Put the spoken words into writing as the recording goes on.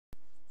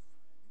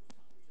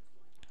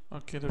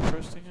Okay, the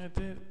first thing I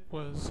did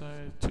was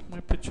I took my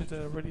picture that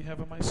I already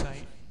have on my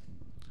site,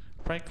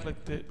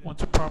 right-clicked it, went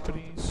to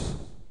Properties,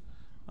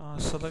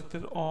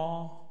 selected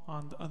all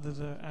under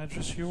the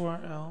address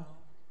URL,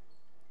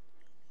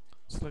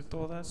 select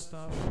all that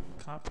stuff,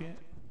 copy it,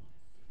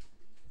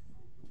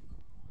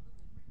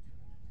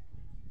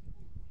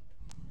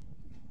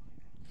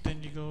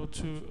 then you go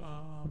to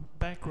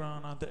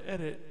background on the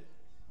edit,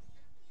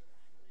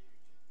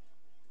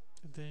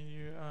 and then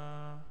you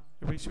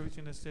erase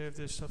everything that's there if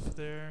there's stuff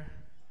there,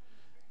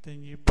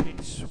 then you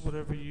paste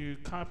whatever you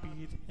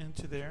copied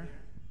into there,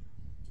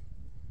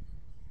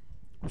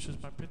 which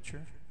is my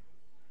picture,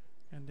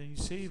 and then you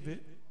save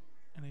it,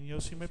 and then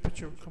you'll see my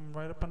picture come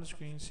right up on the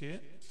screen. See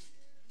it?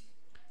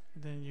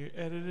 And then you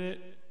edit it.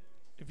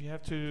 If you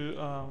have to,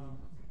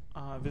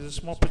 if it's a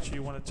small picture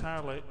you want to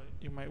tile it,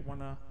 you might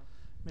want to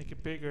make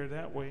it bigger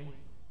that way.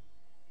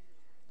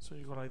 So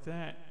you go like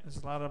that. There's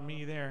a lot of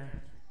me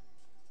there.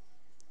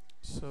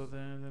 So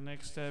then the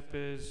next step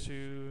is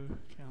to,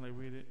 can't really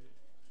read it.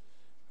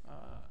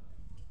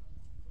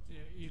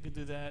 You can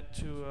do that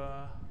to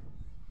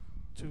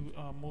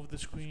move the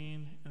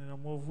screen, and it'll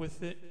move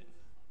with it.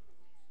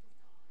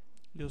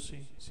 You'll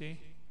see. See?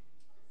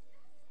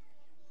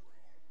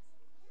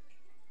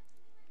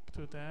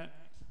 Do that,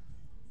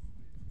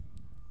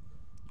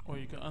 or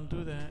you can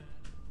undo that,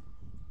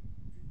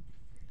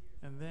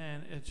 and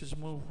then it just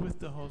moves with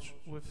the whole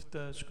with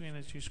the screen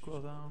as you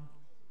scroll down.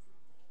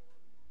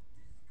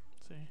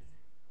 See?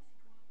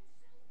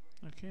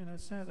 Okay,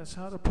 that's that. That's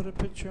how to put a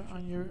picture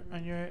on your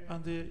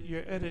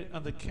edit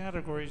on the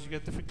categories. You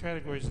get different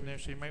categories in there,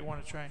 so you might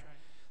want to try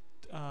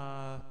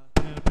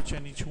putting a picture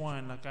on each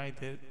one, like I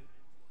did.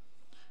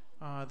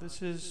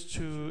 This is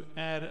to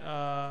add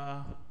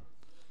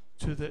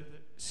to the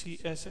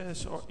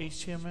CSS or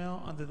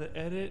HTML under the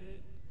edit,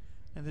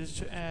 and this is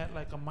to add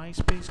like a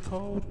MySpace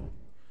code.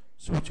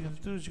 So what you're going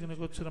to do is you're going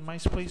to go to the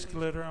MySpace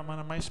glitter. I'm on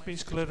a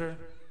MySpace glitter.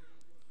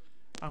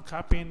 I'm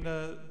copying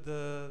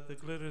the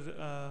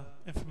glitter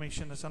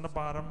information that's on the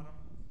bottom.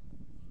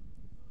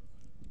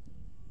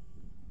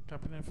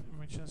 Copy the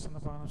information that's on the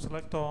bottom.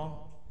 Select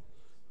all,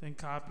 then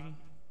copy.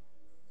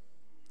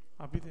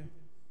 I'll be there.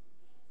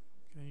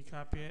 Then you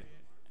copy it,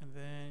 and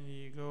then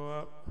you go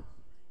up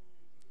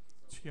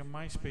to your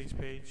MySpace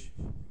page.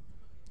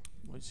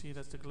 Well, see,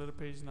 that's the glitter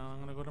page. Now I'm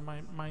going to go to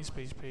my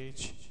MySpace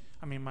page.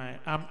 I mean my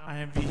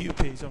IMVU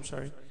page. I'm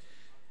sorry.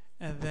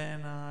 And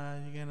then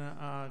you're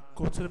gonna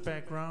go to the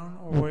background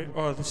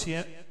or the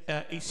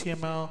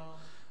HTML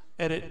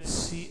edit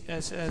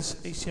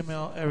CSS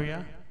HTML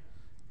area.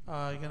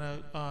 You're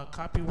gonna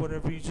copy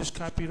whatever you just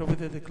copied over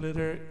there, the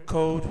glitter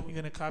code. You're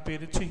gonna copy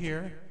it to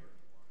here,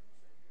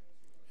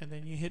 and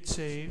then you hit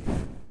save.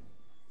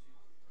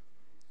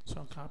 So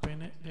I'm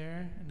copying it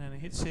there, and then I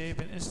hit save,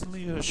 and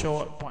instantly it'll show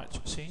up. Watch,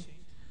 see,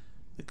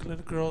 the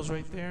glitter girl's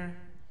right there,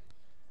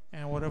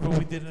 and whatever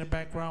we did in the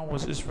background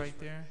is right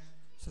there.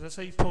 So that's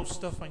how you post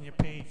stuff on your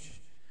page.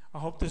 I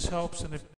hope this helps, and if